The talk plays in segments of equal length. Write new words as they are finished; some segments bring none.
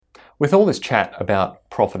With all this chat about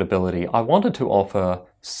profitability, I wanted to offer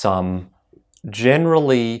some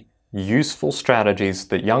generally useful strategies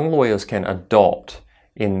that young lawyers can adopt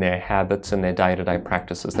in their habits and their day-to-day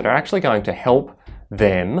practices that are actually going to help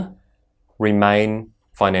them remain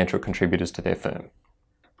financial contributors to their firm.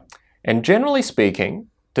 And generally speaking,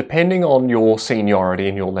 depending on your seniority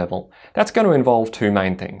and your level, that's going to involve two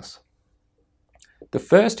main things. The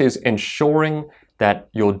first is ensuring that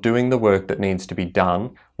you're doing the work that needs to be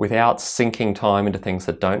done without sinking time into things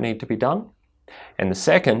that don't need to be done. And the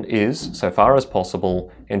second is, so far as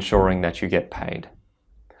possible, ensuring that you get paid.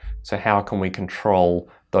 So how can we control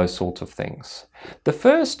those sorts of things? The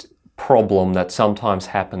first problem that sometimes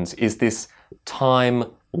happens is this time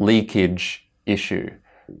leakage issue.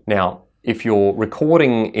 Now, if you're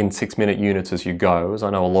recording in 6-minute units as you go, as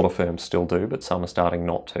I know a lot of firms still do, but some are starting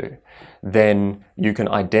not to, then you can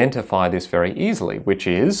identify this very easily, which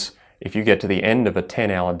is, if you get to the end of a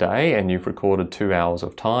 10-hour day and you've recorded 2 hours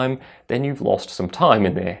of time, then you've lost some time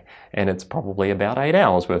in there, and it's probably about 8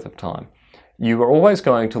 hours worth of time. You are always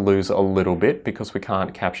going to lose a little bit because we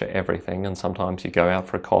can't capture everything, and sometimes you go out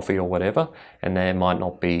for a coffee or whatever, and there might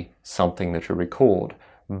not be something that you record.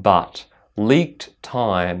 But leaked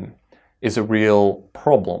time is a real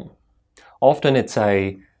problem. Often it's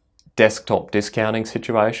a desktop discounting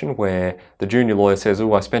situation where the junior lawyer says,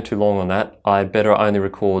 oh, I spent too long on that, I better only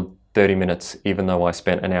record 30 minutes even though I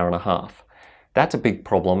spent an hour and a half. That's a big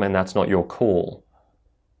problem, and that's not your call.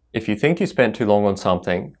 If you think you spent too long on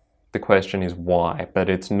something, the question is why, but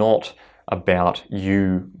it's not about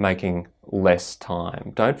you making less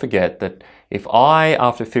time. Don't forget that if I,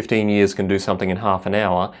 after 15 years, can do something in half an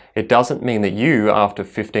hour, it doesn't mean that you, after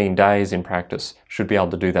 15 days in practice, should be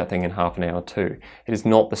able to do that thing in half an hour too. It is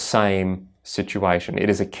not the same situation. It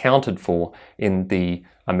is accounted for in the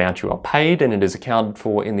amount you are paid, and it is accounted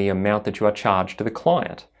for in the amount that you are charged to the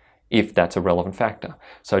client, if that's a relevant factor.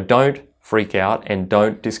 So don't freak out and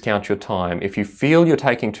don't discount your time. If you feel you're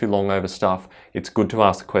taking too long over stuff, it's good to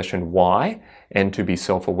ask the question why and to be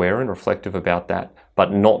self-aware and reflective about that,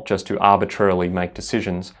 but not just to arbitrarily make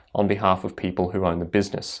decisions on behalf of people who own the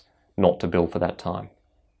business, not to bill for that time.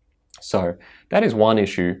 So that is one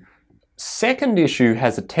issue. Second issue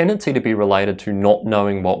has a tendency to be related to not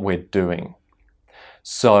knowing what we're doing.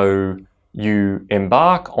 So you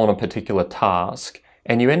embark on a particular task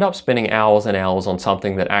and you end up spending hours and hours on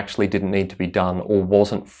something that actually didn't need to be done or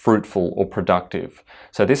wasn't fruitful or productive.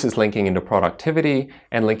 So this is linking into productivity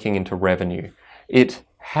and linking into revenue. It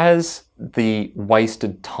has the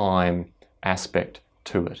wasted time aspect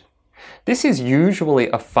to it. This is usually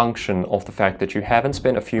a function of the fact that you haven't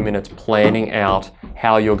spent a few minutes planning out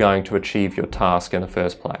how you're going to achieve your task in the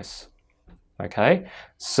first place. Okay?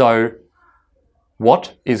 So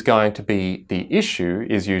what is going to be the issue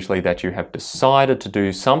is usually that you have decided to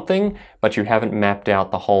do something, but you haven't mapped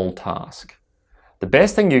out the whole task. The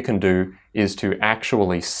best thing you can do is to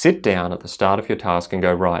actually sit down at the start of your task and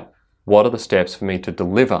go, right, what are the steps for me to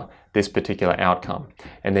deliver this particular outcome?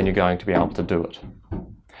 And then you're going to be able to do it.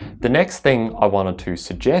 The next thing I wanted to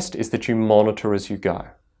suggest is that you monitor as you go.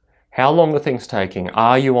 How long are things taking?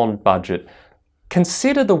 Are you on budget?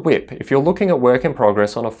 Consider the WIP. If you're looking at work in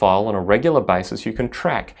progress on a file on a regular basis, you can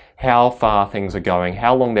track how far things are going,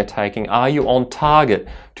 how long they're taking. Are you on target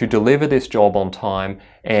to deliver this job on time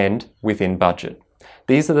and within budget?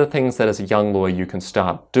 These are the things that as a young lawyer you can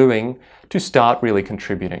start doing to start really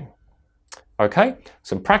contributing. Okay,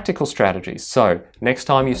 some practical strategies. So next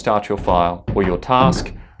time you start your file or your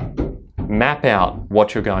task, map out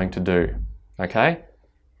what you're going to do. Okay,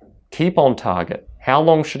 keep on target. How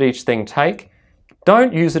long should each thing take?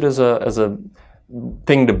 Don't use it as a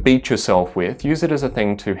thing to beat yourself with. Use it as a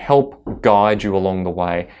thing to help guide you along the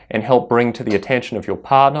way and help bring to the attention of your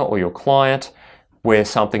partner or your client where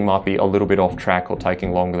something might be a little bit off track or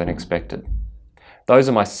taking longer than expected. Those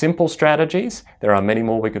are my simple strategies. There are many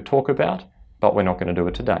more we could talk about, but we're not going to do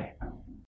it today.